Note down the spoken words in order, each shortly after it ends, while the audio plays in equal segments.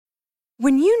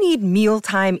When you need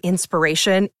mealtime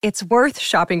inspiration, it's worth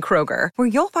shopping Kroger, where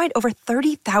you'll find over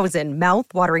 30,000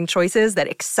 mouth-watering choices that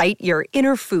excite your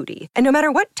inner foodie. And no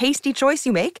matter what tasty choice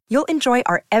you make, you'll enjoy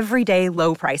our everyday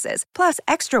low prices, plus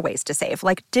extra ways to save,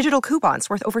 like digital coupons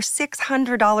worth over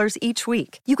 $600 each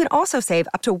week. You can also save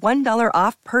up to $1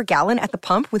 off per gallon at the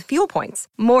pump with fuel points.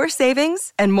 More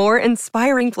savings and more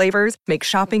inspiring flavors make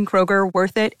shopping Kroger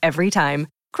worth it every time.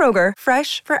 Kroger,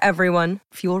 fresh for everyone.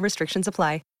 Fuel restrictions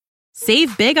apply.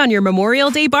 Save big on your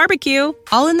Memorial Day barbecue,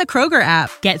 all in the Kroger app.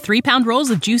 Get 3-pound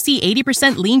rolls of juicy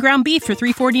 80% lean ground beef for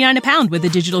 $3.49 a pound with a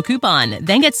digital coupon.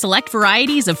 Then get select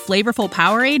varieties of flavorful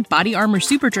Powerade, Body Armor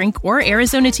Super Drink, or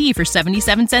Arizona tea for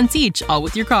 77 cents each, all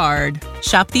with your card.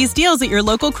 Shop these deals at your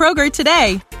local Kroger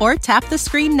today, or tap the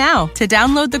screen now to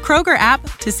download the Kroger app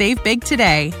to save big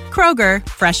today. Kroger,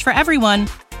 fresh for everyone.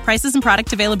 Prices and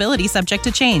product availability subject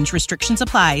to change. Restrictions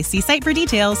apply. See site for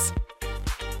details.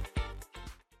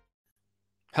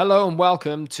 Hello and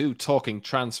welcome to Talking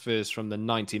Transfers from the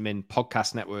 90 Min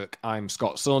Podcast Network. I'm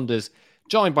Scott Saunders,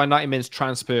 joined by 90 Min's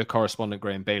transfer correspondent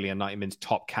Graham Bailey and 90 Min's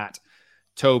top cat,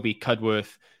 Toby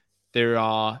Cudworth. There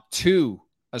are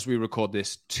as we record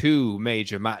this, two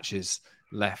major matches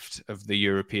left of the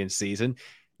European season.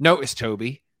 Notice,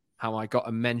 Toby, how I got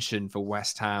a mention for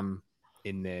West Ham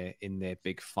in their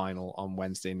big final on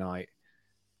Wednesday night.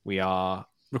 We are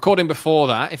recording before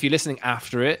that. If you're listening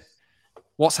after it,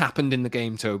 what's happened in the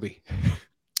game, Toby?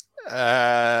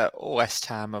 West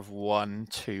Ham have won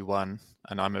 2-1,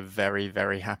 and I'm a very,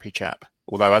 very happy chap.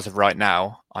 Although as of right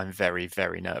now, I'm very,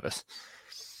 very nervous.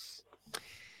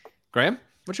 Graham,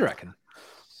 what do you reckon?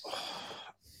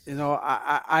 You know,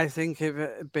 I think if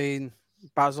it had been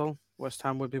Basel, West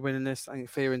Ham would be winning this. I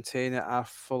think Fiorentina are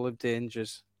full of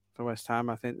dangers for West Ham.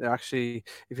 I think they're actually,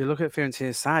 if you look at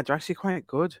Fiorentina's side, they're actually quite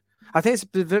good. I think it's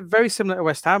very similar to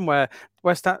West Ham, where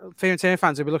Fiorentina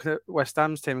fans will be looking at West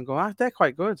Ham's team and go, they're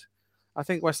quite good. I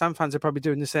think West Ham fans are probably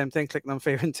doing the same thing, clicking on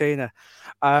Fiorentina.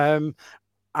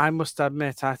 I must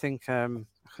admit, I think I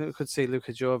could see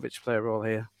Luka Jovic play a role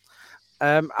here.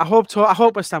 I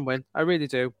hope West Ham win. I really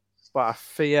do. But I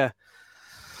fear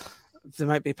there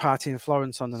might be a party in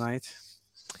Florence on the night.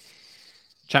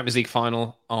 Champions League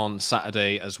final on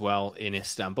Saturday as well in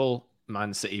Istanbul.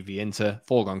 Man City v Inter.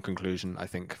 Foregone conclusion, I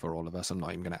think, for all of us. I'm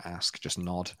not even going to ask, just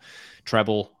nod.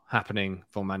 Treble happening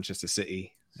for Manchester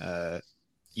City.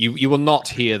 You will not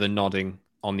hear the nodding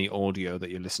on the audio that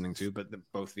you're listening to, but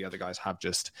both the other guys have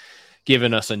just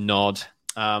given us a nod.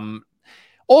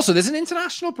 Also, there's an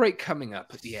international break coming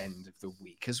up at the end of the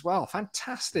week as well.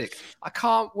 Fantastic. I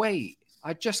can't wait.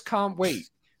 I just can't wait.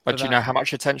 But do you know how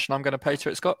much attention I'm going to pay to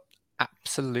it, Scott?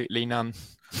 Absolutely none.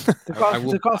 They've got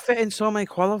to fit in so many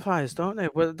qualifiers, don't they?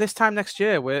 Well, this time next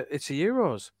year, it's the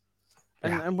Euros.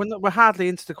 And we're hardly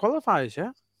into the qualifiers,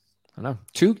 yeah? I know.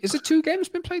 Is it 2 games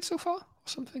been played so far or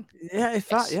something? Yeah,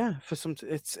 For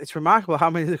it's remarkable how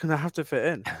many they're going to have to fit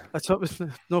in. Let's hope there's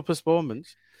no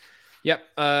postponements. Yep.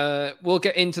 We'll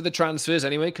get into the transfers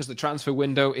anyway, because the transfer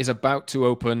window is about to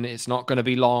open. It's not going to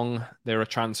be long. There are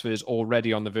transfers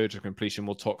already on the verge of completion.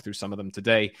 We'll talk through some of them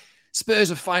today. Spurs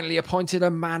have finally appointed a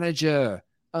manager.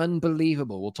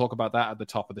 Unbelievable. We'll talk about that at the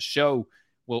top of the show.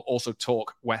 We'll also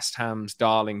talk West Ham's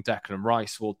darling Declan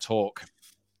Rice. We'll talk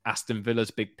Aston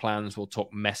Villa's big plans. We'll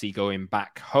talk Messi going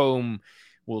back home.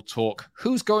 We'll talk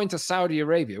who's going to Saudi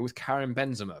Arabia with Karim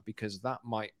Benzema, because that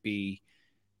might be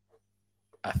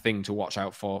a thing to watch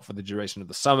out for the duration of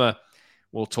the summer.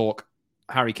 We'll talk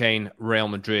Harry Kane, Real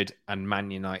Madrid, and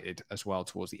Man United as well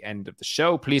towards the end of the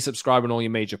show. Please subscribe on all your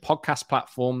major podcast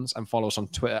platforms and follow us on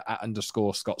Twitter at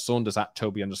 _Scott Saunders, at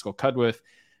Toby _Cudworth,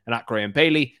 and at Graham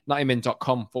Bailey,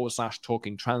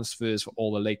 90min.com/talking transfers for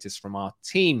all the latest from our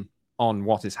team on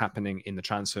what is happening in the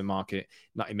transfer market.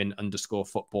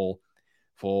 90min_football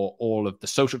for all of the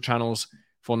social channels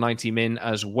for 90min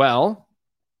as well.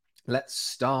 Let's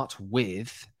start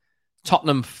with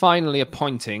Tottenham finally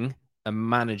appointing a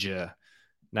manager.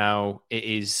 Now, it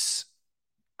is...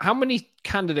 How many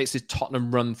candidates did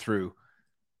Tottenham run through?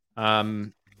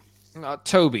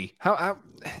 Toby, how are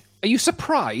you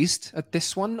surprised at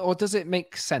this one, or does it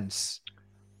make sense?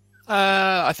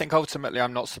 I think ultimately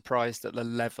I'm not surprised at the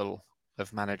level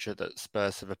of manager that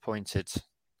Spurs have appointed.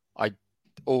 I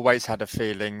always had a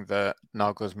feeling that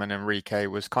Nagelsmann Enrique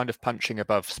was kind of punching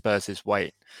above Spurs'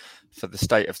 weight for the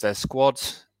state of their squad.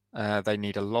 They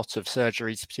need a lot of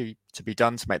surgeries to be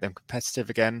done to make them competitive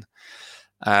again.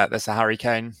 There's a Harry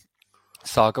Kane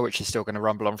saga, which is still going to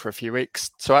rumble on for a few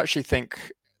weeks. So I actually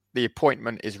think the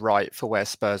appointment is right for where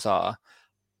Spurs are.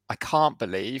 I can't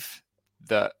believe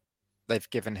that they've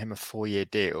given him a 4-year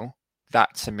deal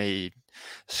that to me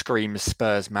screams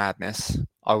Spurs madness.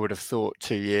 I would have thought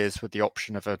 2 years with the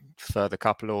option of a further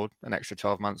couple or an extra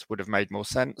 12 months would have made more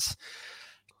sense,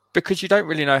 because you don't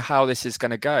really know how this is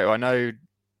going to go. I know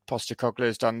Postecoglou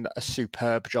has done a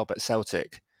superb job at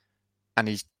Celtic and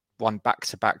he's won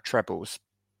back-to-back trebles,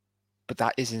 but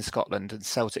that is in Scotland and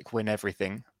Celtic win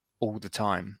everything all the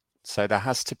time. So there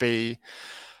has to be,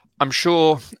 I'm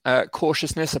sure,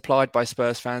 cautiousness applied by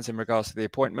Spurs fans in regards to the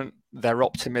appointment. They're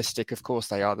optimistic, of course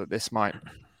they are, that this might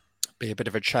be a bit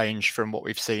of a change from what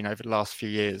we've seen over the last few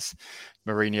years.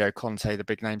 Mourinho, Conte, the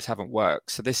big names haven't worked.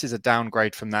 So this is a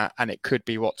downgrade from that, and it could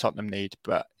be what Tottenham need,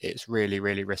 but it's really,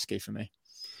 really risky for me.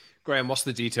 Graham, what's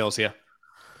the details here?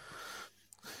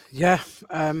 Yeah,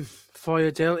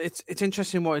 4-year deal. It's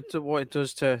interesting what it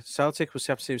does to Celtic. We'll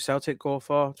have to see who Celtic go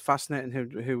for. It's fascinating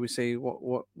who we see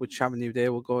which avenue they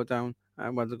will go down,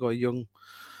 and whether they go a young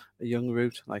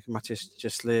route like Matthias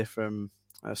Gisler from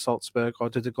Salzburg, or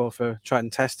did they go for tried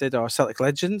and tested, or a Celtic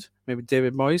legend, maybe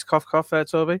David Moyes? Cough there,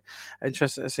 Toby.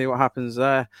 Interesting to see what happens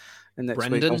there in next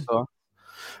week or so.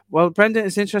 Well, Brendan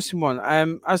is an interesting one.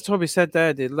 As Toby said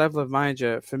there, the level of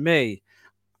manager for me,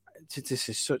 this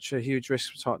is such a huge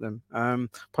risk for Tottenham.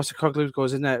 Postecoglou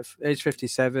goes in there at age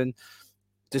 57,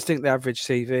 distinctly average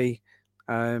CV.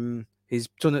 He's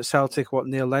done at Celtic what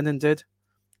Neil Lennon did.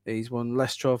 He's won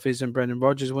less trophies than Brendan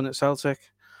Rodgers won at Celtic.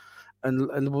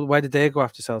 And where did they go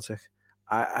after Celtic?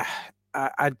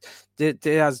 They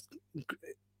has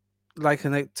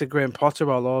likened to Graham Potter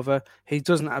all over. He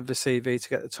doesn't have the CV to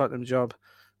get the Tottenham job.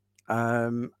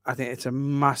 I think it's a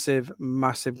massive,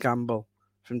 massive gamble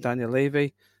from Daniel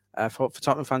Levy. For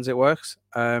Tottenham fans, it works.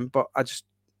 But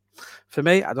for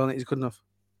me, I don't think he's good enough.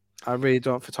 I really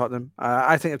don't for Tottenham.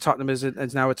 I think if Tottenham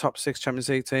is now a top 6 Champions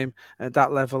League team at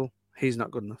that level, he's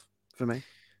not good enough for me.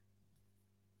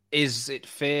 Is it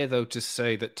fair, though, to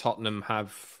say that Tottenham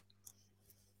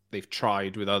they've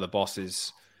tried with other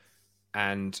bosses,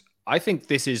 and I think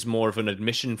this is more of an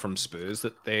admission from Spurs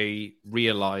that they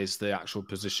realise the actual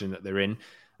position that they're in.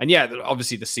 And yeah,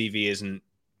 obviously the CV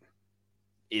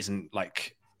isn't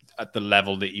like at the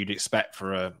level that you'd expect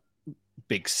for a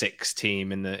big 6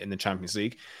 team in the Champions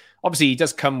League. Obviously, he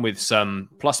does come with some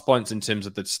plus points in terms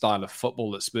of the style of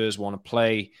football that Spurs want to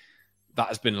play. That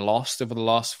has been lost over the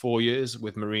last 4 years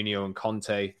with Mourinho and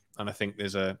Conte. And I think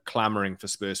there's a clamouring for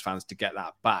Spurs fans to get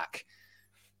that back.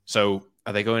 So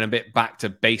are they going a bit back to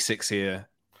basics here,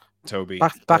 Toby?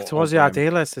 Back to Aussie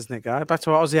idealist, isn't it, guy? Back to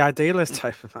Aussie idealist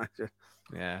type of manager.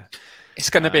 Yeah. It's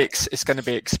going to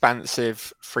be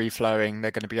expansive, free flowing.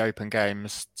 They're going to be open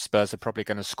games. Spurs are probably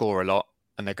going to score a lot,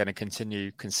 and they're going to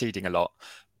continue conceding a lot.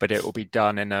 But it will be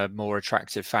done in a more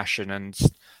attractive fashion. And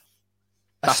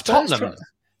that's Tottenham.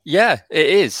 Yeah, it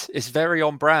is. It's very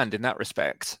on brand in that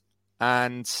respect.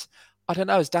 And I don't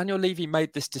know, has Daniel Levy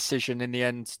made this decision in the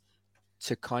end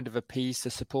to kind of appease the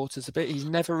supporters a bit? He's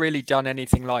never really done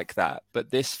anything like that.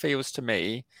 But this feels to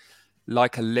me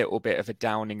like a little bit of a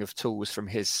downing of tools from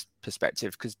his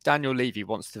perspective, because Daniel Levy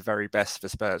wants the very best for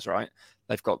Spurs, right?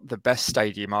 They've got the best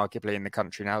stadium arguably in the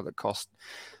country now that cost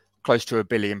close to £1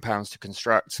 billion to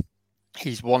construct.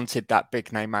 He's wanted that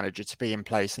big name manager to be in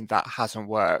place, and that hasn't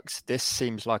worked. This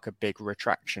seems like a big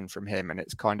retraction from him, and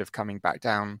it's kind of coming back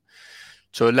down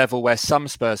to a level where some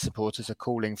Spurs supporters are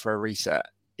calling for a reset.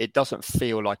 It doesn't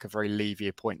feel like a very Levy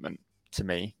appointment to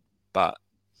me, but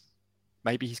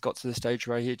maybe he's got to the stage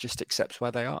where he just accepts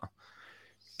where they are.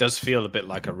 Does feel a bit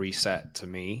like a reset to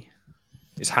me.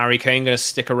 Is Harry Kane going to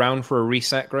stick around for a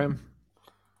reset, Graham?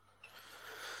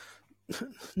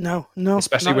 No.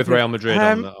 Especially with Real Madrid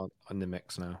on the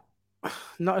mix now.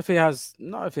 Not if he has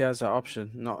that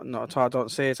option. Not at all. I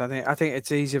don't see it. I think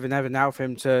it's easier than ever now for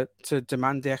him to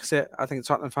demand the exit. I think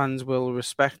Tottenham fans will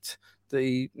respect that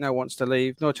he now wants to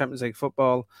leave. No Champions League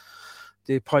football.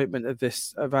 The appointment of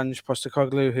this Ange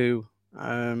Postecoglou, who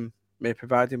may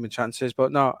provide him with chances,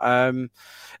 but no.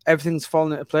 Everything's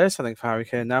fallen into place, I think, for Harry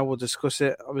Kane now. We'll discuss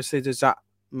it. Obviously, there's that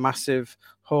massive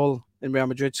hole in Real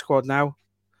Madrid squad now.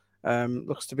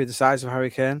 Looks to be the size of Harry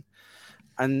Kane.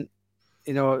 And,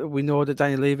 we know that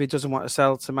Daniel Levy doesn't want to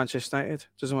sell to Manchester United,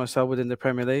 doesn't want to sell within the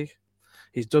Premier League.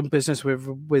 He's done business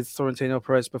with Florentino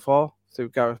Perez before, through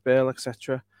Gareth Bale,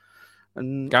 etc.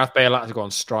 And Gareth Bale had to go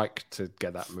on strike to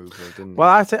get that move, though, didn't he? Well,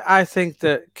 I think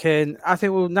that Kane.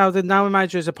 Now the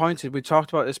manager is appointed. We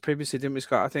talked about this previously, didn't we,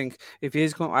 Scott? I think if he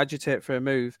is going to agitate for a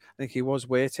move, I think he was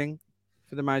waiting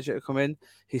for the manager to come in.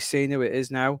 He's seen who it is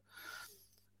now.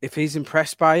 If he's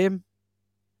impressed by him,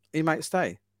 he might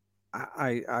stay.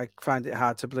 I find it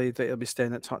hard to believe that he'll be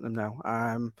staying at Tottenham now.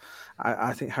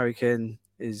 I think Harry Kane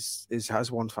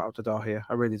has one foot out the door here.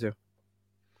 I really do.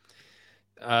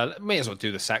 May as well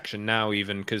do the section now,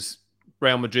 even, because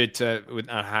Real Madrid with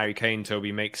Harry Kane,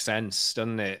 Toby, makes sense,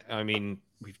 doesn't it? I mean,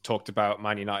 we've talked about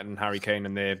Man United and Harry Kane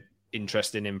and their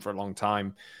interest in him for a long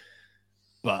time.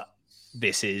 But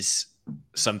this is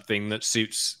something that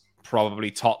suits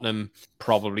probably Tottenham,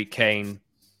 probably Kane,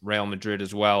 Real Madrid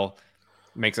as well.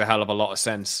 Makes a hell of a lot of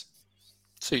sense.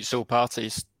 Suits all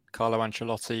parties. Carlo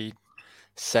Ancelotti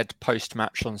said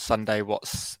post-match on Sunday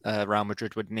what Real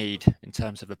Madrid would need in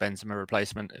terms of a Benzema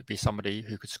replacement. It'd be somebody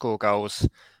who could score goals,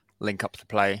 link up the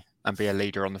play, and be a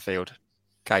leader on the field.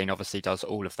 Kane obviously does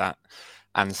all of that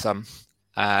and some.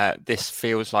 This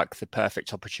feels like the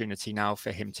perfect opportunity now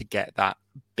for him to get that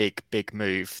big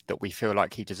move that we feel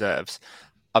like he deserves.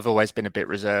 I've always been a bit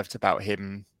reserved about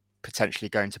him potentially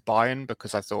going to Bayern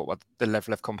because I thought, well, the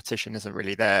level of competition isn't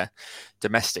really there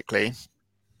domestically,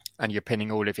 and you're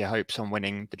pinning all of your hopes on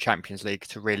winning the Champions League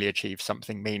to really achieve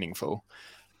something meaningful.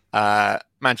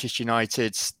 Manchester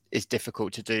United is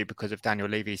difficult to do because of Daniel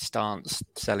Levy's stance,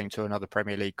 selling to another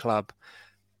Premier League club.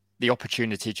 The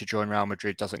opportunity to join Real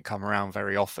Madrid doesn't come around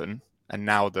very often. And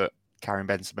now that Karim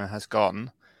Benzema has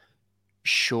gone,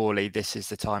 surely this is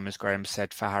the time, as Graham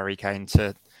said, for Harry Kane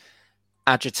to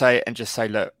agitate and just say,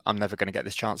 look, I'm never going to get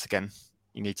this chance again.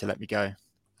 You need to let me go.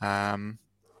 And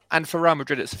for Real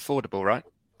Madrid, it's affordable, right?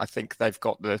 I think they've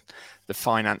got the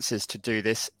finances to do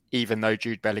this, even though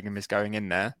Jude Bellingham is going in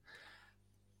there.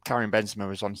 Karim Benzema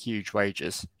was on huge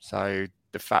wages. So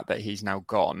the fact that he's now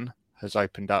gone has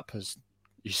opened up, as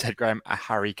you said, Graham, a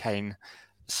Harry Kane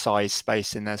size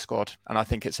space in their squad. And I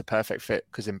think it's a perfect fit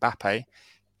because Mbappe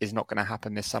is not going to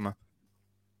happen this summer.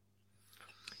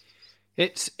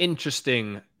 It's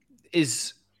interesting.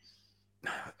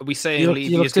 Are we saying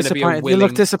Levy is going to be a willing... You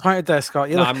look disappointed there,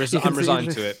 Scott. I'm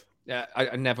resigned to it. Yeah,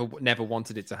 I never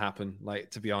wanted it to happen. Like,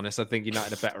 to be honest, I think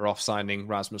United are better off signing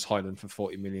Rasmus Hojland for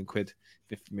 40 million quid,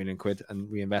 50 million quid, and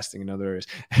reinvesting in other areas.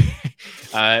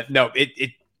 No,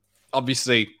 it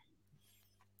obviously,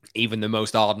 even the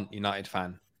most ardent United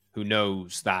fan who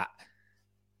knows that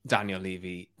Daniel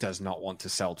Levy does not want to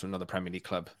sell to another Premier League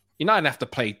club. United have to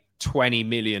pay 20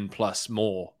 million plus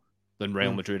more than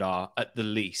Real Madrid are at the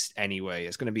least anyway.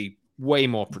 It's going to be way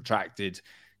more protracted,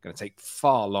 going to take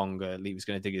far longer. Levy's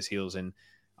going to dig his heels in.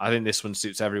 I think this one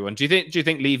suits everyone. Do you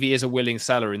think Levy is a willing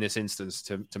seller in this instance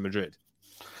to Madrid?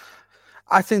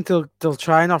 I think they'll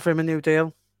try and offer him a new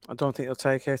deal. I don't think he'll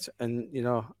take it. And,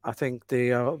 I think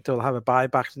they'll have a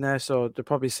buyback in there. So they'll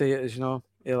probably see it as, he'll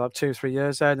have 2-3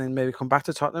 years there and then maybe come back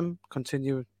to Tottenham,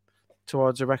 continue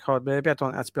towards a record maybe. I don't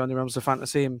think that's beyond the realms of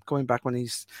fantasy. Him going back when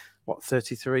he's,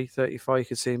 33, 34, you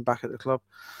could see him back at the club.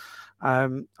 I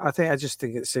just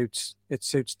think it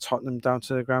suits Tottenham down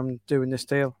to the ground doing this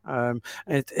deal.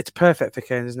 It's perfect for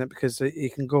Kane, isn't it? Because you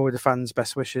can go with the fans'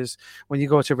 best wishes. When you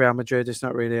go to Real Madrid, it's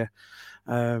not really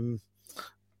a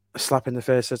slap in the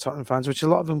face of Tottenham fans, which a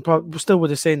lot of them probably still would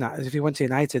have seen that. If he went to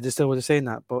United, they still would have seen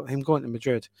that. But him going to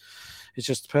Madrid is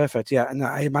just perfect. Yeah, and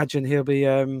I imagine he'll be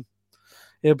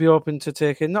open to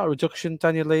taking not a reduction,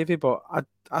 Daniel Levy, but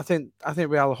I think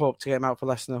Real hope to get him out for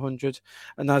less than 100.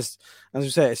 And as we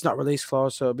say, it's not release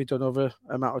clause, so it'll be done over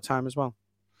a amount of time as well.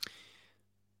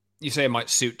 You say it might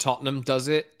suit Tottenham, does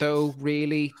it though?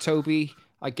 Really, Toby?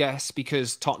 I guess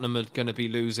because Tottenham are going to be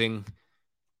losing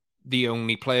the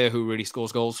only player who really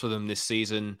scores goals for them this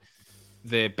season,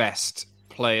 their best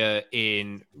player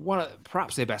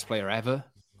perhaps their best player ever.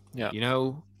 Yeah,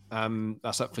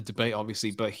 that's up for debate,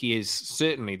 obviously, but he is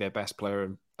certainly their best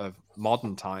player of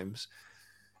modern times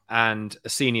and a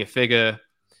senior figure.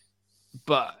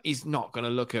 But he's not going to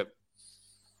look at,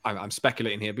 I'm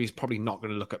speculating here, but he's probably not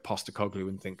going to look at Postecoglou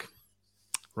and think,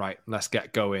 right, let's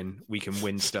get going. We can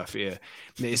win stuff here.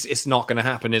 It's not going to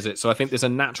happen, is it? So I think there's a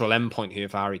natural endpoint here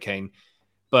for Harry Kane.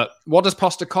 But what does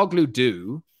Postecoglou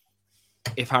do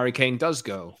if Harry Kane does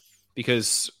go?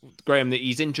 Because, Graham, that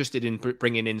he's interested in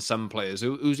bringing in some players.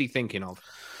 Who's he thinking of?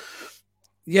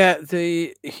 Yeah,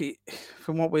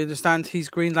 from what we understand, he's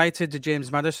green-lighted the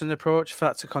James Maddison approach for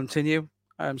that to continue.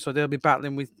 So they'll be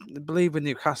battling with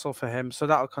Newcastle for him. So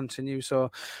that'll continue.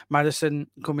 So Maddison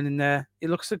coming in there, he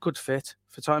looks a good fit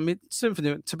for Tottenham.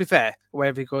 To be fair,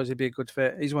 wherever he goes, he'd be a good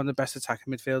fit. He's one of the best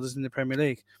attacking midfielders in the Premier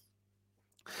League.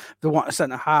 They want a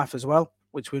centre-half as well,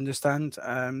 which we understand.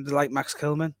 They like Max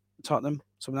Kilman, Tottenham,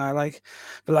 someone I like.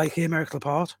 They like Aymeric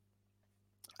Laporte.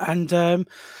 And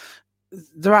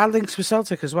there are links with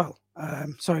Celtic as well.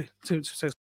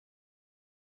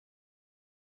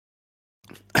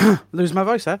 Lose my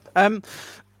voice there.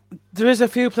 There is a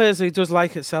few players that he does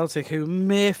like at Celtic who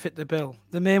may fit the bill.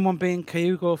 The main one being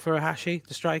Kyogo Furuhashi,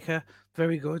 the striker,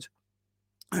 very good.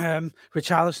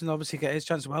 Richarlison obviously get his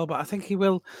chance as well, but I think he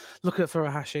will look at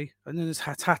Furuhashi, and then there's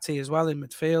Hatati as well in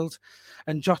midfield,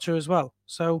 and Jota as well.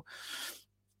 So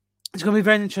it's going to be a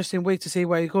very interesting week to see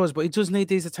where he goes, but he does need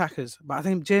these attackers. But I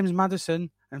think James Maddison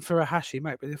and Furuhashi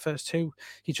might be the first two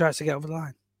he tries to get over the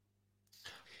line.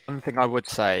 One thing I would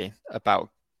say about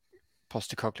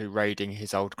Postecoglou raiding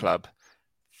his old club,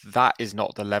 that is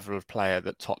not the level of player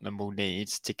that Tottenham will need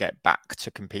to get back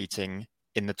to competing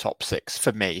in the top six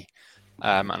for me.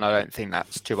 And I don't think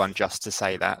that's too unjust to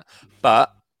say that.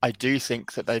 But I do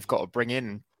think that they've got to bring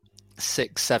in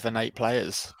 6, 7, 8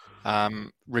 players,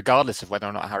 regardless of whether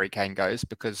or not Harry Kane goes,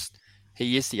 because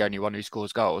he is the only one who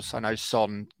scores goals. I know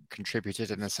Son contributed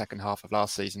in the second half of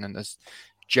last season and has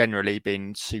generally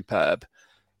been superb.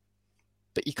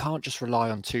 But you can't just rely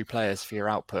on 2 players for your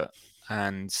output.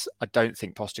 And I don't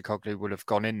think Postecoglou would have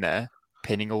gone in there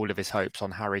pinning all of his hopes on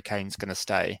Harry Kane's going to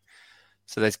stay.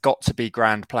 So there's got to be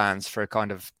grand plans for a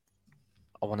kind of,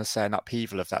 I want to say, an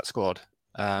upheaval of that squad.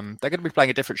 They're going to be playing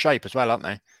a different shape as well, aren't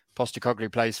they?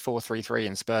 Postecoglou plays 4-3-3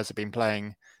 and Spurs have been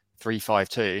playing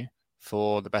 3-5-2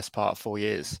 for the best part of 4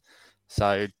 years.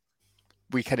 So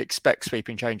we can expect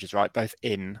sweeping changes, right? Both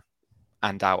in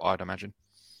and out, I'd imagine.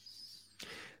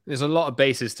 There's a lot of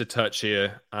bases to touch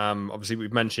here. Obviously,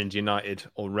 we've mentioned United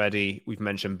already. We've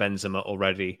mentioned Benzema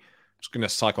already. I'm just going to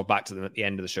cycle back to them at the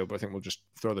end of the show, but I think we'll just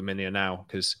throw them in here now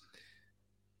because,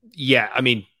 yeah, I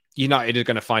mean, United are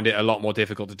going to find it a lot more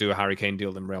difficult to do a Harry Kane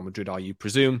deal than Real Madrid are, you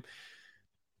presume.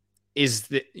 Is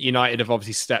that United have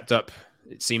obviously stepped up.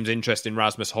 It seems interesting.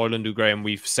 Rasmus Hojland, who, Graham,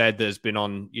 we've said there's been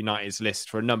on United's list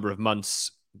for a number of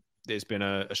months. There's been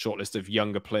a short list of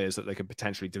younger players that they could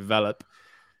potentially develop.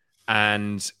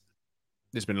 And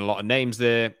there's been a lot of names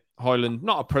there. Hojland,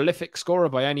 not a prolific scorer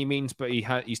by any means, but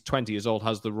he's 20 years old,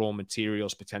 has the raw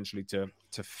materials potentially to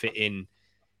fit in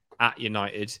at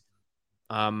United.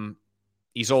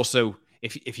 He's also,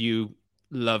 if you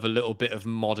love a little bit of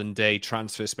modern day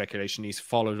transfer speculation, he's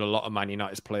followed a lot of Man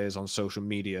United's players on social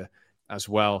media as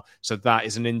well. So that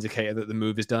is an indicator that the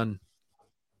move is done.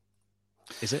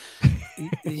 Is it?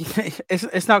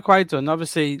 It's not quite done.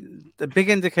 Obviously, the big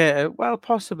indicator, well,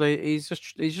 possibly he's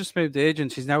just moved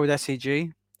agents. He's now with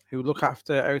SEG, who look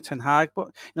after Erik ten Hag. But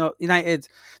United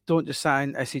don't just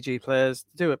sign SEG players.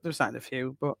 They've signed a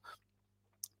few, but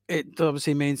it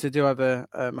obviously means they do have a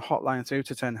hotline through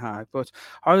to Ten Hag. But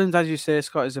Hojland, as you say,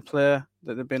 Scott, is a player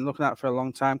that they've been looking at for a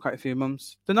long time, quite a few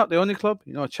months. They're not the only club.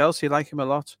 Chelsea like him a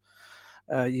lot.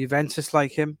 Juventus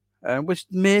like him. Which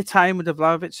may tie in with the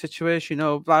Vlahovic situation.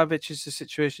 Vlahovic is the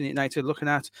situation United are looking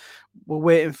at. We're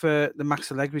waiting for the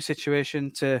Max Allegri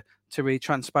situation to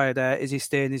re-transpire there. Is he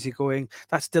staying? Is he going?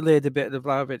 That's delayed a bit of the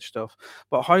Vlahovic stuff.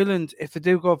 But Hojland, if they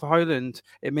do go for Hojland,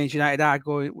 it means United are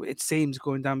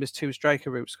going down this 2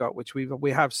 striker route, Scott, which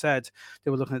we have said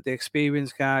they were looking at the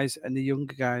experienced guys and the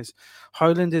younger guys.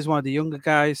 Hojland is one of the younger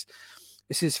guys.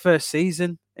 It's his first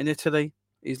season in Italy.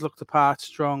 He's looked the part,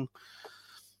 strong.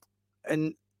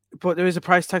 But there is a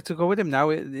price tag to go with him now.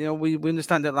 We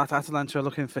understand that Atalanta are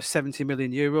looking for 70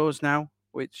 million euros now,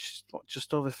 which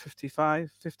just over 55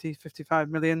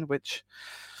 million, which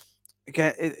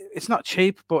again, it's not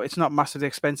cheap, but it's not massively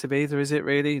expensive either, is it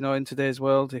really? In today's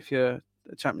world, if you're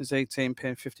a Champions League team,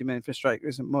 paying 50 million for a striker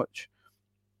isn't much.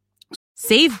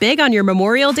 Save big on your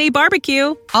Memorial Day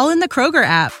barbecue, all in the Kroger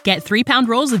app. Get 3-pound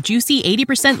rolls of juicy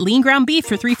 80% lean ground beef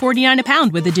for $3.49 a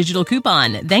pound with a digital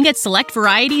coupon. Then get select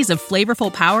varieties of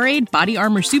flavorful Powerade, Body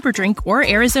Armor Super Drink, or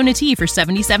Arizona tea for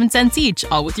 77 cents each,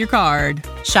 all with your card.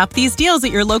 Shop these deals at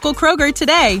your local Kroger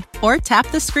today, or tap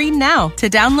the screen now to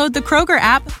download the Kroger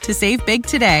app to save big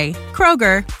today.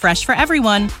 Kroger, fresh for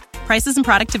everyone. Prices and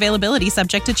product availability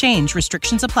subject to change.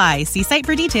 Restrictions apply. See site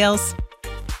for details.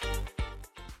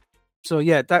 So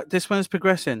yeah, this one is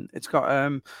progressing. It's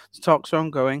got talks are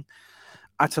ongoing.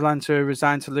 Atalanta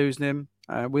resigned to losing him.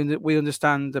 We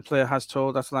understand the player has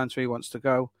told Atalanta he wants to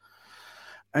go.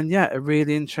 And yeah, a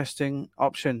really interesting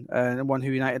option and one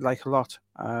who United like a lot.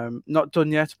 Not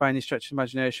done yet by any stretch of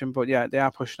imagination, but yeah, they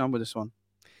are pushing on with this one.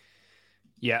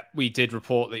 Yeah, we did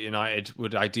report that United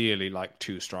would ideally like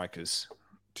 2 strikers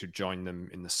to join them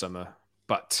in the summer,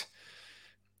 but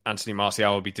Anthony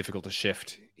Martial will be difficult to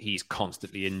shift. He's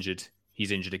constantly injured.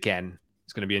 He's injured again.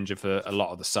 He's going to be injured for a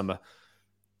lot of the summer.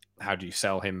 How do you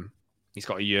sell him? He's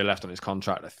got a year left on his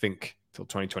contract, I think, till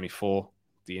 2024.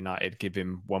 The United give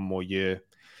him 1 more year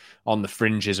on the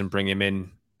fringes and bring him in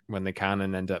when they can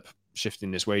and end up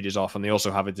shifting his wages off. And they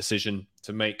also have a decision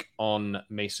to make on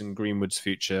Mason Greenwood's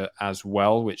future as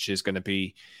well, which is going to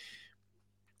be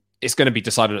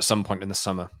decided at some point in the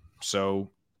summer. So,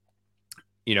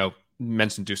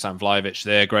 mentioned Dusan Vlahovic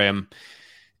there, Graham.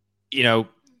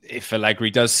 if Allegri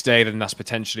does stay, then that's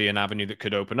potentially an avenue that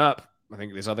could open up. I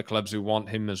think there's other clubs who want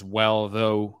him as well,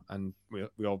 though. And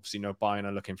we obviously know Bayern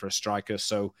are looking for a striker.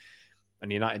 So,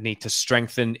 and United need to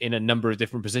strengthen in a number of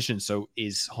different positions. So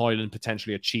is Hojland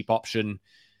potentially a cheap option?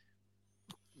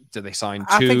 Do they sign two?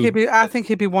 I think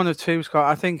he'd be one of two,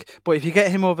 Scott. But if you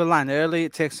get him over the line early,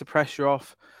 it takes the pressure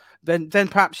off. Then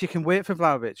perhaps you can wait for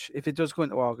Vlahovic. If it does go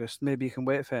into August, maybe you can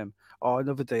wait for him or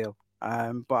another deal.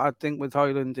 But I think with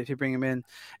Hojland, if you bring him in,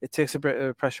 it takes a bit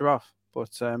of pressure off.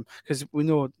 But because we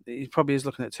know he probably is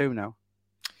looking at two now.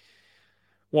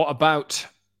 What about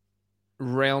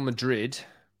Real Madrid?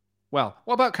 Well,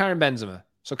 what about Karim Benzema?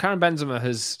 So Karim Benzema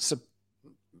has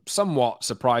somewhat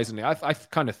surprisingly, I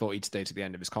kind of thought he'd stay to the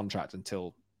end of his contract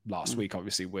until last week,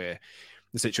 obviously, where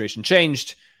the situation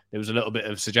changed. There was a little bit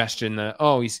of suggestion that,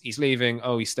 he's leaving,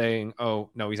 he's staying, no,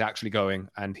 he's actually going,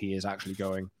 and he is actually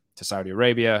going to Saudi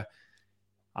Arabia.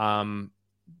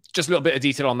 Just a little bit of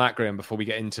detail on that, Graham, before we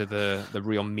get into the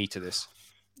real meat of this.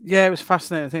 Yeah, it was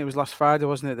fascinating. I think it was last Friday,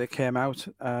 wasn't it, that came out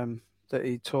that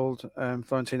he told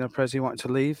Florentino Perez he wanted to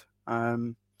leave.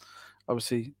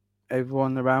 Obviously,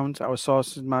 everyone around,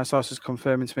 my sources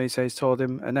confirming to me, say he's told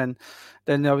him. And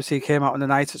then obviously he came out on the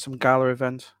night at some gala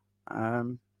event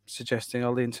suggesting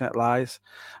all the internet lies.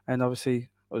 And obviously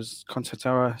was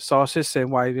contacting our sources saying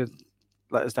why he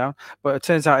let us down. But it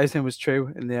turns out everything was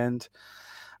true in the end.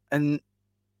 And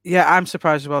yeah, I'm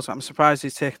surprised as well. So I'm surprised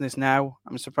he's taking this now.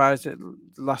 I'm surprised at the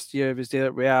last year of his deal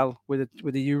at Real with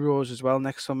the Euros as well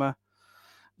next summer.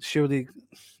 Surely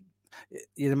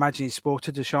you'd imagine he spoke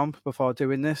to Deschamps before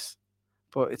doing this.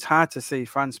 But it's hard to see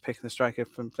France picking a striker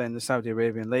from playing the Saudi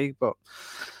Arabian League. But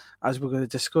as we're going to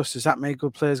discuss, does that make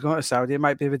good players going to Saudi? It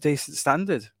might be of a decent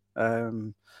standard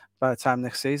by the time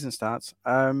next season starts.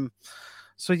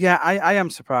 So yeah, I am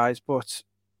surprised, but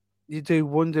you do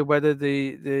wonder whether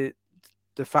the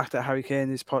fact that Harry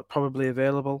Kane is probably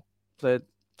available played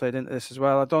into this as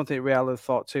well. I don't think Real have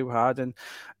thought too hard,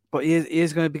 but he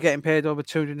is going to be getting paid over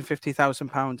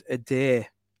 £250,000 a day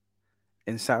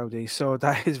in Saudi, so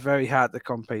that is very hard to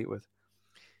compete with.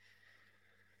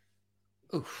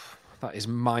 Oof, that is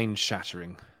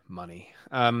mind-shattering money.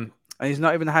 And he's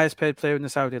not even the highest paid player in the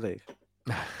Saudi league.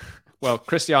 Well,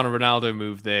 Cristiano Ronaldo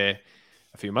moved there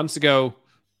a few months ago.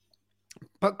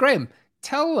 But Graham,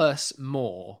 tell us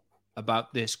more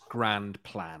about this grand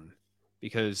plan,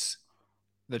 because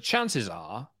the chances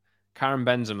are Karim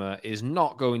Benzema is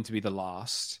not going to be the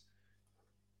last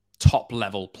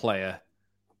top-level player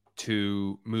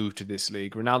to move to this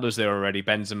league. Ronaldo's there already.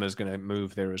 Benzema's going to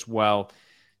move there as well.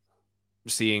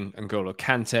 Seeing N'Golo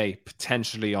Kante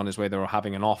potentially on his way there or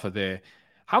having an offer there.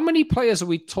 How many players are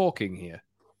we talking here?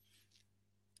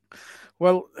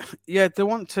 Well, yeah, they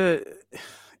want to...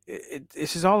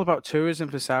 This is all about tourism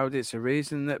for Saudi. It's a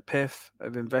reason that PIF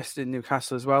have invested in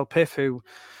Newcastle as well. PIF, who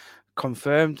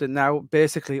confirmed that now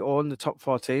basically own the top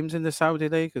four teams in the Saudi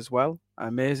league as well,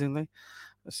 amazingly.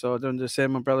 So they're under the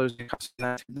same umbrella as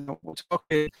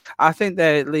Newcastle. I think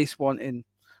they're at least wanting,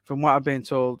 from what I've been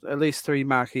told, at least 3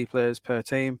 marquee players per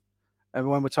team. And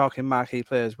when we're talking marquee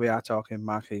players, we are talking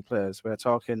marquee players. We're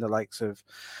talking the likes of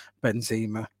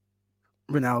Benzema,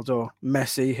 Ronaldo,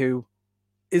 Messi, who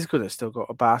is going to still go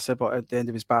to Barca, but at the end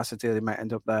of his Barca deal, he might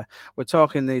end up there. We're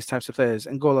talking these types of players.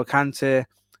 N'Golo Kante,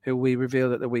 who we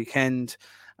revealed at the weekend,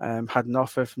 had an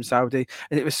offer from Saudi.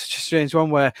 And it was such a strange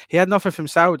one where he had an offer from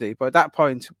Saudi, but at that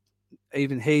point,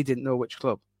 even he didn't know which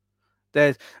club.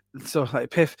 So like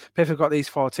PIF have got these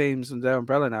 4 teams under their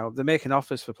umbrella now. They're making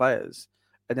offers for players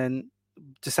and then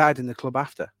deciding the club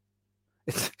after.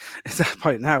 It's that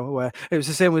point now where it was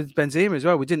the same with Benzema as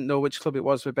well. We didn't know which club it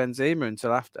was for Benzema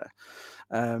until after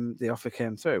the offer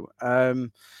came through.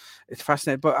 It's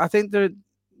fascinating. But I think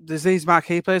there's these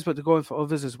marquee players, but they're going for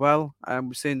others as well.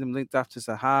 We've seen them linked after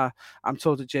Zaha. I'm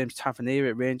told that James Tavernier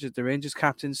at Rangers, the Rangers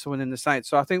captain, someone in the side.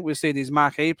 So I think we'll see these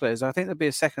marquee players. I think there'll be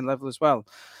a second level as well.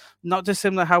 Not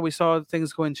dissimilar how we saw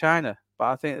things go in China, but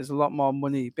I think there's a lot more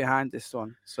money behind this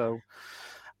one. So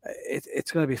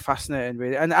it's going to be fascinating,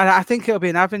 really. And I think it'll be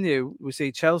an avenue. We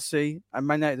see Chelsea and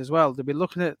Man United as well. They'll be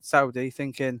looking at Saudi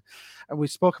thinking, and we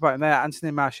spoke about him there,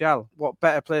 Anthony Martial. What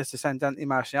better place to send Anthony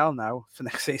Martial now for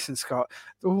next season, Scott?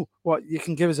 Oh, what, you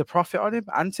can give us a profit on him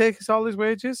and take us all his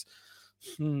wages?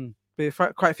 Be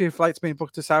quite a few flights being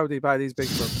booked to Saudi by these big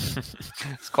clubs.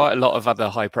 There's quite a lot of other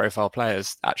high-profile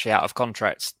players actually out of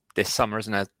contracts this summer,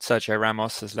 isn't there? Sergio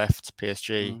Ramos has left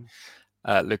PSG.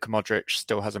 Luka Modric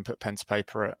still hasn't put pen to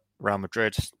paper at Real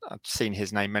Madrid. I've seen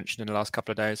his name mentioned in the last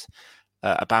couple of days.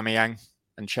 Aubameyang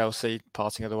and Chelsea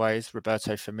parting of the ways.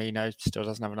 Roberto Firmino still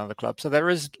doesn't have another club. So there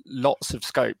is lots of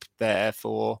scope there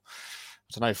for,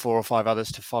 4 or 5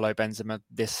 others to follow Benzema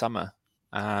this summer.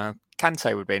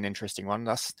 Kante would be an interesting one.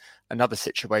 That's another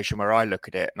situation where I look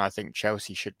at it and I think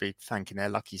Chelsea should be thanking their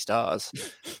lucky stars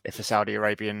if a Saudi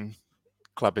Arabian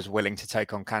club is willing to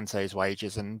take on Kante's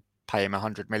wages and pay him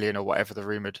 100 million or whatever the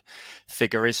rumoured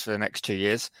figure is for the next 2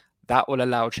 years. That will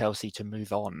allow Chelsea to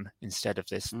move on instead of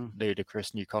this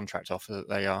ludicrous new contract offer that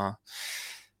they are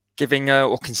giving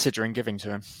or considering giving to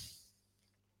him.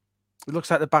 It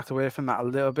looks like they backed away from that a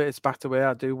little bit. It's backed away.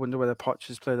 I do wonder whether Poch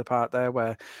has played a part there.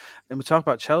 Where, and we talk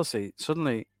about Chelsea,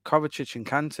 suddenly Kovacic and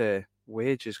Kante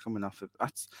wages coming off.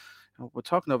 That's, we're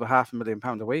talking over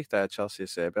 £500,000 a week there, Chelsea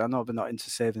say. But I know they're not into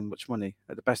saving much money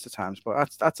at the best of times.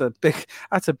 But that's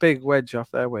a big wedge off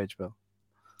their wage bill.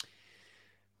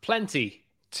 Plenty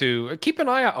to keep an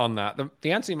eye out on that.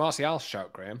 The Anthony Martial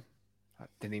shout, Graham. I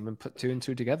didn't even put two and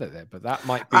two together there, but that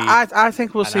might be. I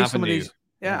think we'll see avenue. some of these.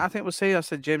 Yeah, I think we'll see. I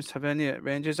said James Tavernier at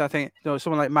Rangers. I think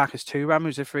someone like Marcus Thuram,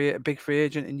 who's a big free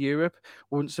agent in Europe,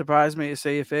 wouldn't surprise me to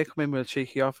see if they come in with a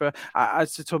cheeky offer.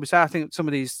 As to Toby said, I think some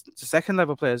of these second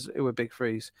level players who are big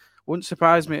frees wouldn't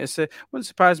surprise me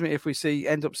if we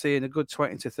end up seeing a good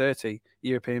 20 to 30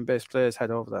 European based players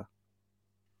head over there.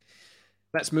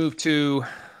 Let's move to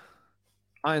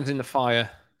irons in the fire,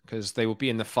 because they will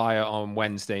be in the fire on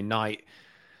Wednesday night,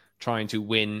 trying to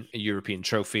win a European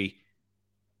trophy.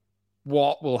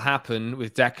 What will happen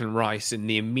with Declan Rice in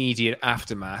the immediate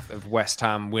aftermath of West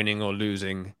Ham winning or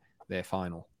losing their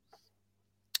final?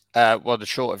 Well, the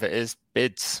short of it is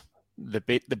bids. The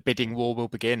bidding war will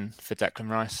begin for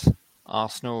Declan Rice.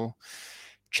 Arsenal,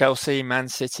 Chelsea, Man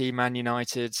City, Man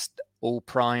United, all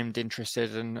primed,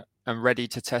 interested and ready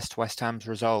to test West Ham's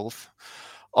resolve.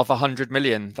 Of 100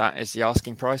 million, that is the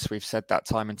asking price. We've said that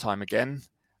time and time again.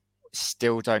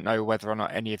 Still don't know whether or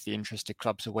not any of the interested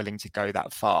clubs are willing to go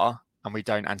that far. And we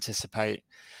don't anticipate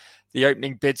the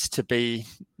opening bids to be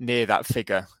near that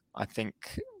figure. I think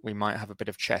we might have a bit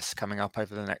of chess coming up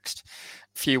over the next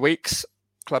few weeks.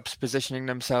 Clubs positioning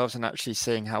themselves and actually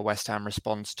seeing how West Ham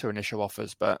responds to initial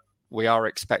offers. But we are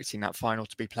expecting that final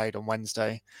to be played on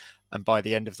Wednesday. And by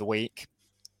the end of the week,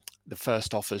 the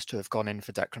first offers to have gone in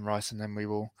for Declan Rice. And then we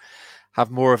will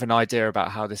have more of an idea about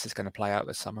how this is going to play out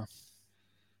this summer.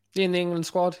 In the England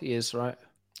squad, he is, right?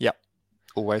 Yep,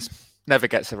 always. Never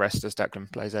gets a rest as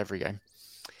Declan plays every game.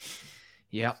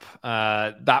 Yep.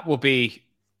 That will be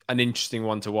an interesting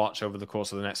one to watch over the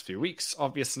course of the next few weeks.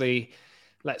 Obviously,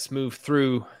 let's move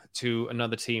through to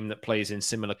another team that plays in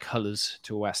similar colours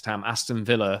to West Ham. Aston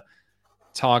Villa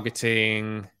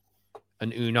targeting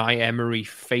an Unai Emery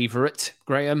favourite,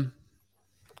 Graham.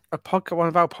 One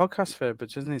of our podcast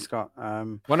favourites, isn't he, Scott? I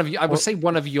would say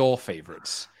one of your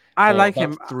favourites. I like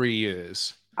him. 3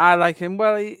 years. I like him.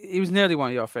 Well, he was nearly one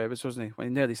of your favourites, wasn't he? When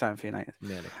he nearly signed for United.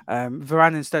 Nearly.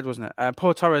 Varane instead, wasn't it?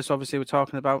 Paul Torres, obviously, we're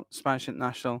talking about Spanish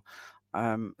international.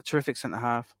 A terrific centre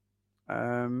half.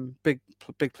 Big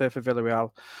player for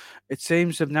Villarreal. It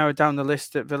seems they've narrowed down the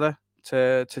list at Villa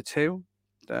to two.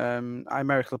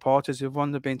 Aymeric Laporte is the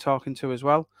one they've been talking to as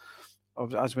well.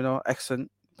 As we know, excellent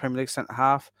Premier League centre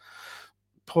half.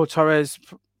 Paul Torres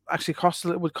actually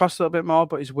would cost a little bit more,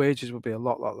 but his wages would be a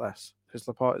lot less, because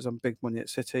Laporte is on big money at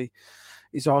City.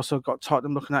 He's also got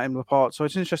Tottenham looking at him, Laporte. So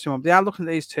it's an interesting one. They are looking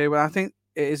at these two, and I think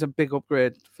it is a big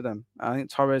upgrade for them. I think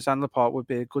Torres and Laporte would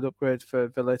be a good upgrade for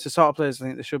Villa. It's the sort of players I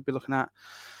think they should be looking at.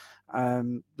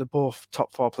 They're both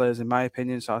top 4 players in my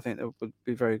opinion, so I think they would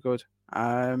be very good.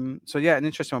 So yeah, an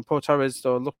interesting one. Paul Torres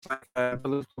though looks like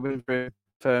Villa's coming through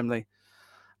firmly,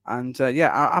 and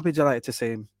I'll be delighted to see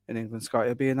him in England. Scott,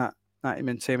 he'll be in that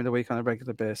 90-minute team of the week on a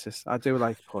regular basis. I do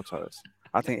like Paul Torres.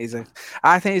 I think he's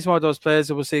one of those players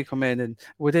that we'll see come in, and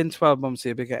within 12 months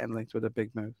he'll be getting linked with a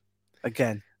big move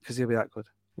again, because he'll be that good.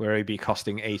 Where he'll be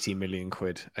costing 80 million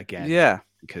quid again. Yeah,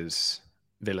 because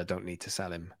Villa don't need to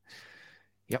sell him.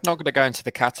 Yep. Not going to go into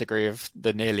the category of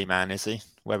the nearly man, is he?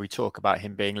 Where we talk about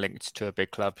him being linked to a big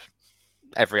club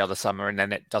every other summer, and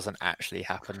then it doesn't actually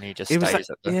happen. He just stays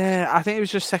at the... Yeah, I think he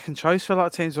was just second choice for a lot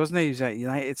of teams, wasn't he? He was at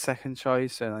United second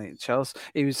choice, and like Chelsea.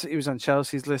 He was on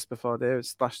Chelsea's list before they would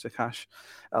splash the cash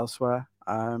elsewhere.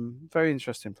 Very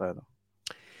interesting player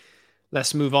though.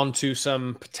 Let's move on to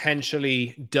some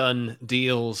potentially done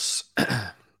deals. We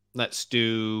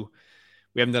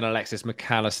haven't done Alexis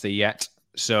McAllister yet,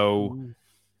 so.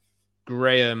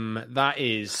 Graham, that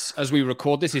is, as we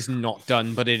record, this is not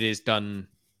done, but it is done,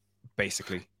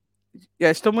 basically.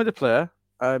 Yeah, it's done with the player.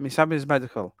 He's having his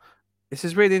medical. This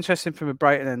is really interesting from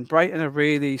Brighton, and Brighton are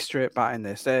really straight back in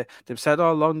this. They've said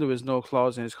all along there was no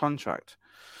clause in his contract.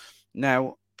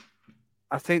 Now,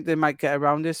 I think they might get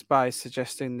around this by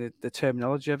suggesting the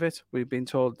terminology of it. We've been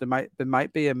told there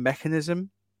might be a mechanism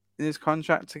in his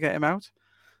contract to get him out.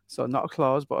 So not a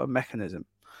clause, but a mechanism.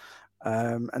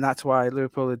 And that's why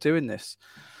Liverpool are doing this.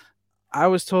 I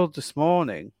was told this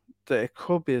morning that it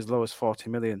could be as low as 40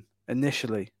 million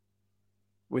initially,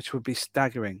 which would be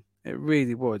staggering. It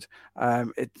really would.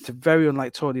 It's very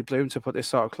unlike Tony Bloom to put this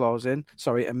sort of clause in.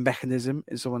 Sorry, a mechanism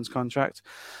in someone's contract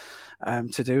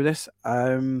to do this.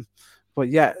 But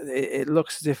yeah, it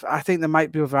looks as if I think there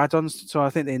might be other add-ons. So I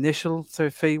think the initial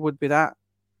fee would be that,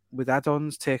 with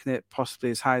add-ons, taking it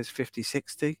possibly as high as 50,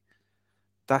 60.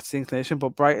 That's the inclination.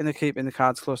 But Brighton are keeping the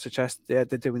cards close to chest. They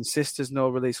do insist there's no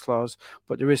release clause,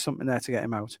 but there is something there to get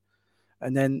him out.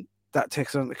 And then that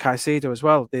takes on to Caicedo as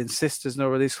well. They insist there's no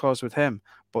release clause with him,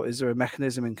 but is there a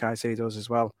mechanism in Caicedo's as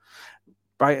well?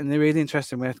 Brighton, they're really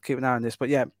interesting. We have to keep an eye on this. But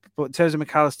yeah, but in terms of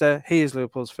McAllister, he is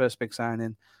Liverpool's first big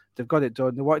signing. They've got it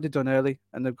done. They wanted it done early,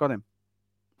 and they've got him.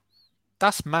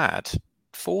 That's mad.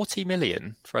 40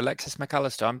 million for Alexis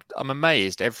McAllister. I'm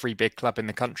amazed every big club in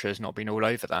the country has not been all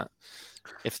over that.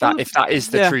 If that is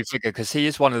the true figure, because he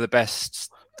is one of the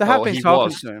best. There have been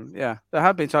talking to him. Yeah, there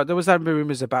have been talking. There was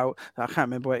rumours about, I can't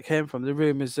remember where it came from. The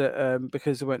rumours that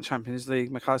because they weren't Champions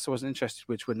League, McAllister wasn't interested,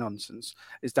 which were nonsense.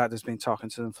 His dad has been talking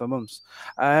to them for months.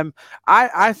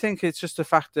 I think it's just the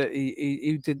fact that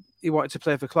he wanted to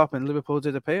play for Klopp and Liverpool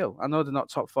did appeal. I know they're not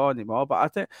top four anymore,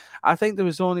 but I think there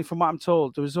was only, from what I'm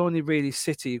told, there was only really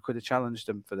City who could have challenged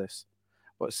them for this.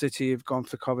 But City have gone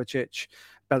for Kovacic.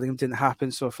 Bellingham didn't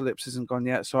happen, so Phillips isn't gone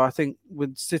yet. So I think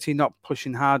with City not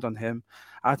pushing hard on him,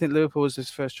 I think Liverpool was his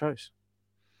first choice.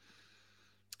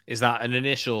 Is that an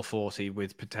initial 40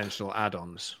 with potential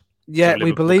add-ons? Yeah,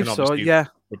 we believe so. Yeah.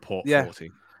 Report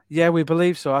 40. Yeah, we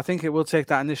believe so. I think it will take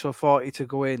that initial 40 to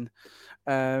go in.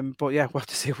 But yeah, we'll have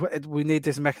to see. We need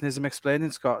this mechanism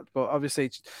explaining, Scott. But obviously,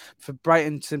 for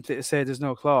Brighton simply to say there's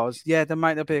no clause, yeah, there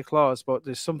might not be a clause, but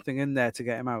there's something in there to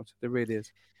get him out. There really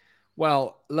is.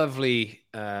 Well, lovely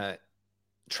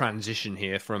transition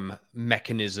here from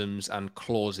mechanisms and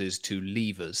clauses to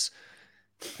levers,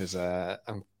 because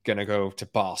I'm going to go to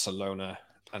Barcelona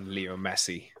and Leo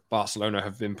Messi. Barcelona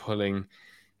have been pulling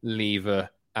lever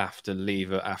after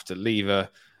lever after lever.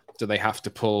 Do they have to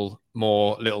pull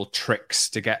more little tricks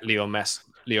to get Leo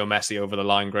Messi over the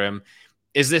line, Graham?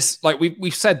 Is this, like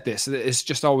we've said this, it's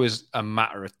just always a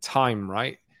matter of time,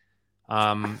 right?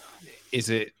 Is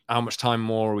it, how much time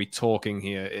more are we talking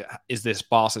here? Is this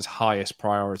Barca's highest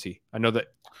priority? I know that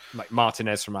like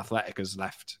Martinez from Athletic has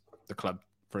left the club,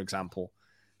 for example,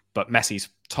 but Messi's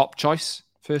top choice,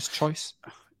 first choice?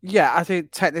 Yeah, I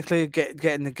think technically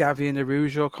getting the Gavi and the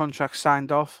Araujo contract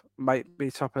signed off might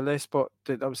be top of the list, but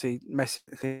obviously Messi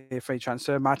is a free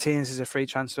transfer. Martinez is a free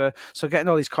transfer. So getting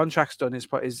all these contracts done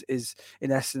is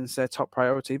in essence their top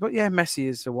priority. But yeah, Messi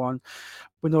is the one.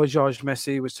 We know George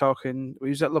Messi was talking. He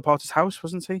was at Laporta's house,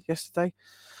 wasn't he, yesterday?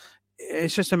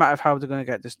 It's just a matter of how they're going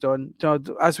to get this done.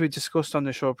 As we discussed on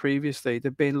the show previously,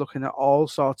 they've been looking at all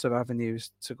sorts of avenues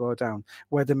to go down,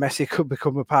 whether Messi could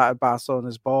become a part of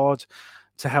Barcelona's board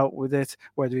to help with it,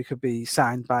 whether he could be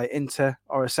signed by Inter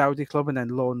or a Saudi club and then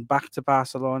loaned back to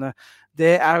Barcelona.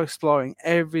 They are exploring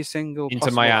every single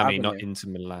Inter Miami, avenue. Not Inter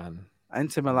Milan.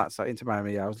 Inter Milan, sorry, Inter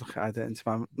Miami. Yeah, I was looking at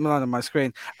Inter Milan on my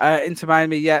screen. Inter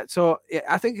Miami, yeah. So yeah,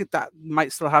 I think that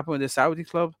might still happen with the Saudi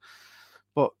club,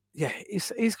 but yeah,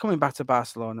 he's coming back to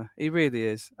Barcelona. He really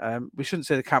is. We shouldn't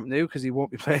say the Camp Nou because he won't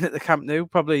be playing at the Camp Nou.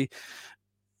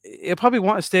 He'll probably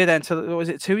want to stay there until, was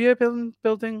it 2-year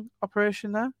building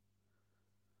operation there?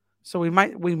 So we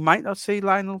might not see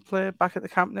Lionel play back at the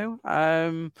Camp Nou,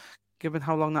 given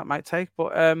how long that might take.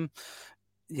 But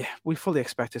yeah, we fully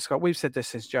expect it, Scott. We've said this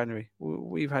since January.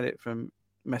 We've had it from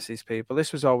Messi's people.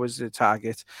 This was always the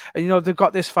target. And, they've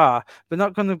got this far. They're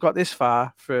not going to have got this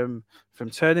far from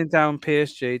turning down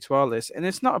PSG to all this. And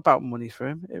it's not about money for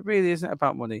him. It really isn't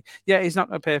about money. Yeah, he's not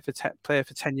going to play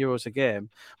for 10 euros a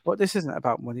game. But this isn't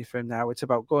about money for him now. It's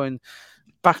about going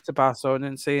back to Barcelona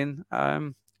and seeing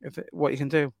what you can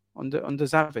do under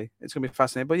Xavi. It's going to be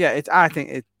fascinating. But yeah, I think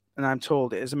it, and I'm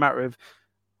told it is a matter of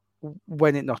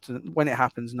when it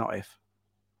happens, not if.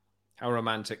 How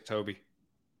romantic, Toby.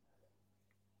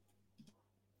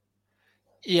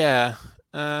 Yeah.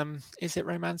 Is it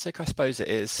romantic? I suppose it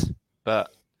is.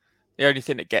 But the only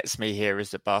thing that gets me here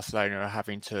is that Barcelona are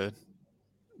having to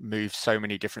move so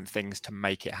many different things to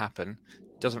make it happen.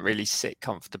 It doesn't really sit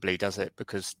comfortably, does it?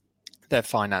 Because their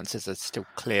finances are still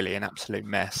clearly an absolute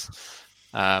mess.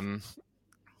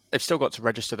 They've still got to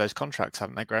register those contracts,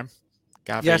 haven't they, Graham?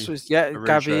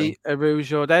 Gavi,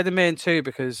 Araujo. They're the main two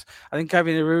because I think Gavi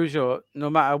and Araujo,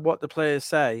 no matter what the players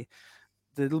say,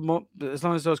 as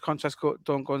long as those contracts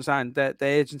don't go unsigned, the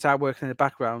agents are working in the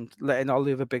background, letting all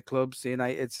the other big clubs, the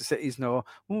Uniteds, the Cities know,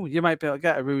 you might be able to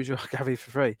get a Rouge or Gavi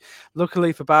for free.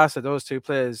 Luckily for Barca, those two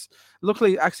players,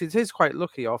 actually it is quite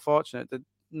lucky or fortunate that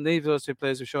neither of those two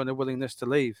players have shown a willingness to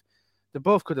leave. They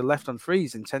both could have left on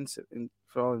frees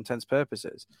for all intents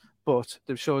purposes, but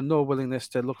they've shown no willingness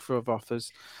to look for other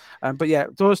offers. But yeah,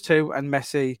 those two and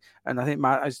Messi, and I think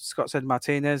as Scott said,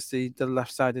 Martinez, the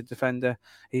left-sided defender,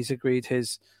 he's agreed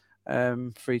his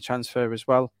free transfer as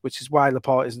well, which is why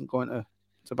Laporte isn't going to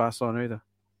Barcelona either.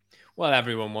 Well,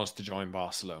 everyone wants to join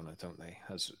Barcelona, don't they?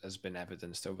 Has been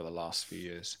evidenced over the last few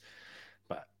years.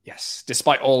 But yes,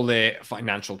 despite all the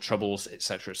financial troubles,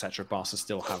 etc., Barca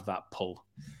still have that pull.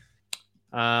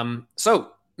 So,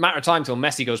 matter of time till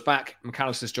Messi goes back.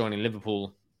 McAllister's joining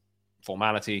Liverpool,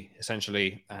 formality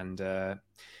essentially, and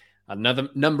another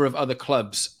number of other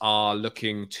clubs are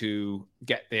looking to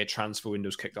get their transfer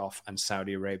windows kicked off, and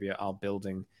Saudi Arabia are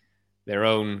building their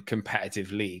own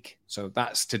competitive league. So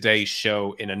that's today's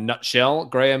show in a nutshell.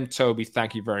 Graham, Toby,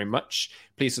 thank you very much.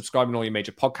 Please subscribe on all your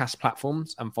major podcast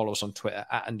platforms and follow us on Twitter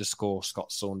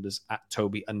 @_Scott Saunders,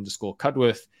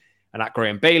 @Toby_Cudworth, and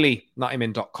 @Graham Bailey,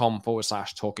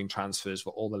 90min.com/talking transfers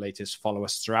for all the latest. Follow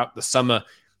us throughout the summer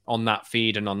on that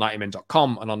feed and on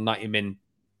 90min.com and on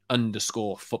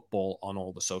 90min_football on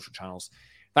all the social channels.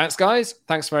 Thanks, guys.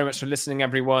 Thanks very much for listening,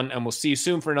 everyone. And we'll see you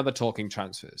soon for another Talking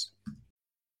Transfers.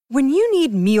 When you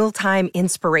need mealtime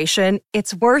inspiration,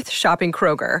 it's worth shopping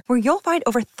Kroger, where you'll find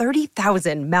over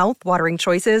 30,000 mouth-watering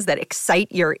choices that excite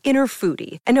your inner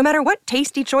foodie. And no matter what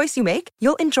tasty choice you make,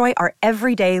 you'll enjoy our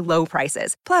everyday low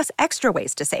prices, plus extra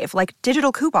ways to save, like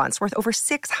digital coupons worth over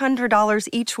 $600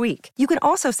 each week. You can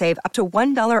also save up to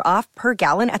 $1 off per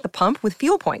gallon at the pump with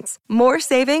fuel points. More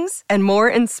savings and more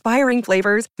inspiring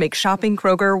flavors make shopping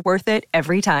Kroger worth it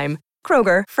every time.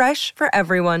 Kroger, fresh for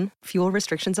everyone. Fuel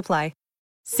restrictions apply.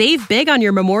 Save big on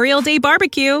your Memorial Day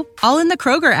barbecue, all in the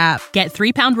Kroger app. Get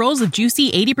 3-pound rolls of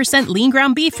juicy 80% lean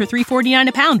ground beef for $3.49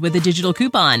 a pound with a digital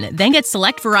coupon. Then get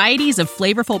select varieties of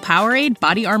flavorful Powerade,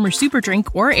 Body Armor Super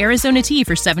Drink, or Arizona tea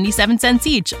for 77 cents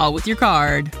each, all with your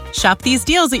card. Shop these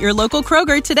deals at your local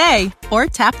Kroger today, or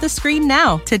tap the screen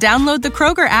now to download the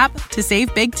Kroger app to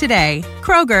save big today.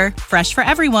 Kroger, fresh for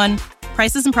everyone.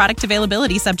 Prices and product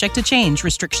availability subject to change.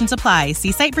 Restrictions apply.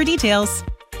 See site for details.